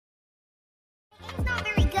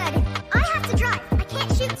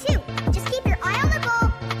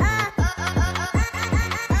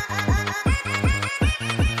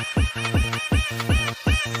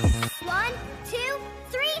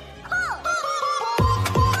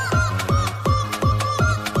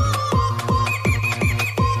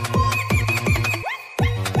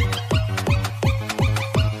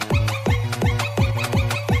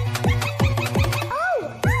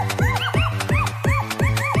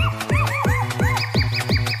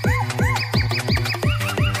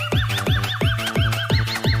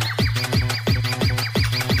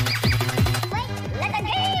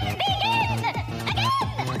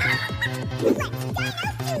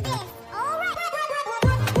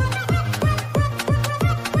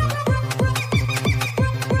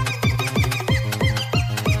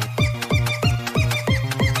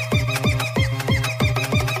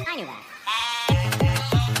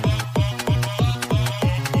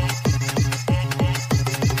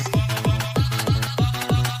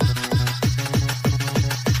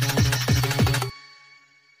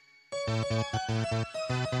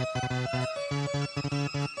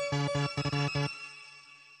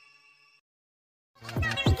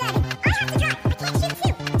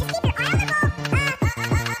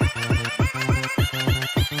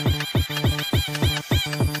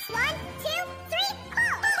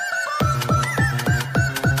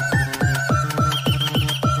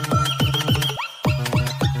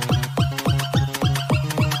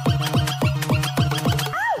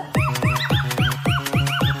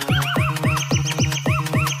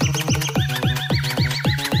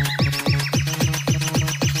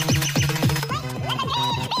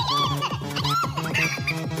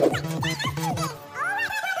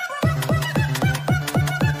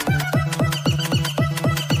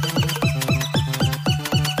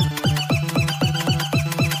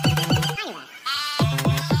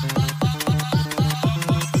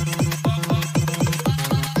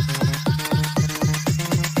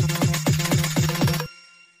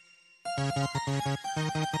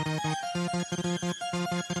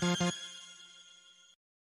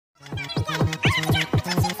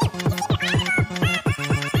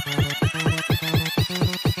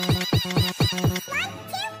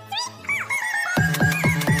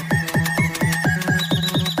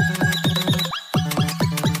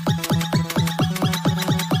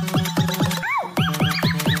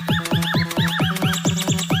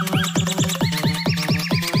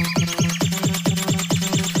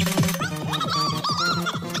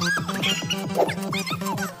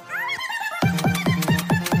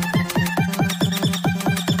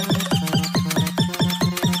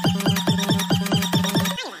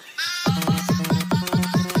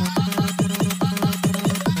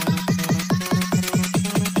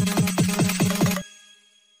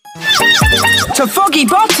foggy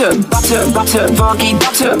bottom. Butter, butter, foggy,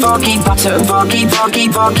 butter, foggy, butter, foggy, foggy,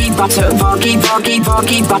 foggy, butter, foggy, foggy,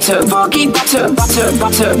 foggy, butter, foggy, butter, butter,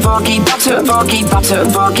 butter, foggy, butter, foggy, butter,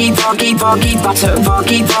 foggy, foggy, foggy, butter,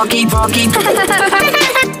 foggy, foggy, foggy.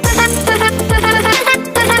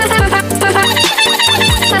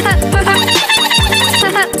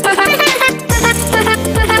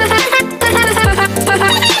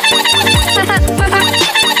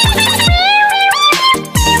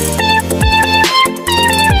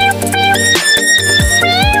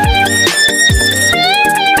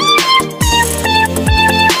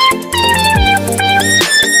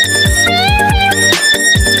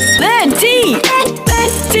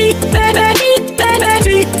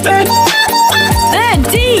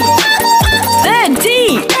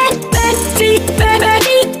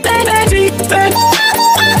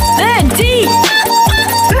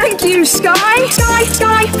 Thank you, Sky. Sky,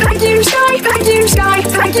 Sky. Thank you, Sky. Thank you, Sky.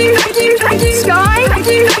 Thank you, thank you, thank you, Sky. Thank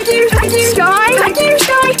you, thank you, thank you, Sky. Thank you,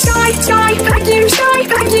 Sky. Sky, Sky. Thank you, Sky.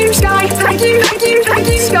 Thank you, Sky. Thank you, thank you, thank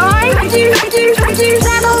you, Sky. Thank you, thank you, thank you.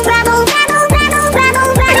 Rattle, rattle, rattle, rattle,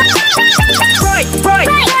 rattle, rattle. Right, right,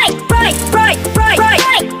 right, right, right, right, right,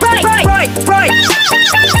 right, right, right,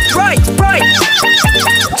 right, right.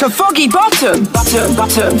 To foggy bottom. Butter,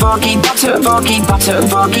 butter, foggy, butter, foggy, butter,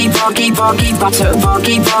 foggy, foggy, foggy, butter,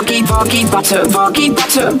 foggy, foggy, foggy, butter, foggy,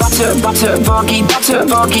 butter, butter, butter, foggy, butter,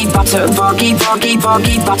 foggy, butter, foggy, foggy,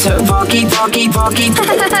 foggy, butter, foggy, foggy, foggy.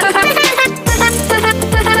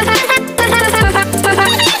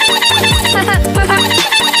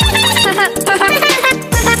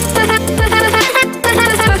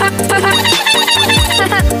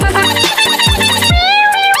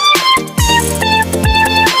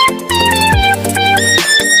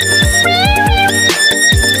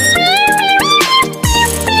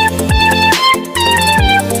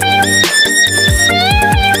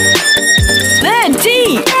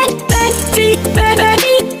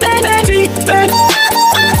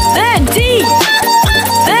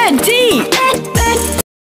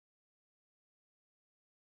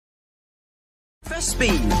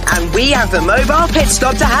 Speed, and we have the mobile pit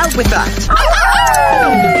stop to help with that. All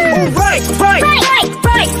right, right, right,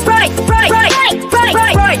 right, right, right, right, right,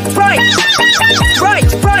 right, right,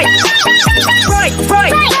 right, right,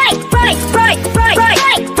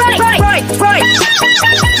 right, right, right,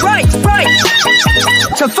 right, right.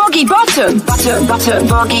 To foggy bottom. Butter, butter,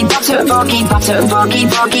 foggy, butter, foggy, butter, foggy,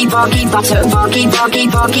 foggy, foggy, butter, foggy, foggy,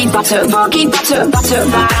 foggy, butter, foggy, butter, butter.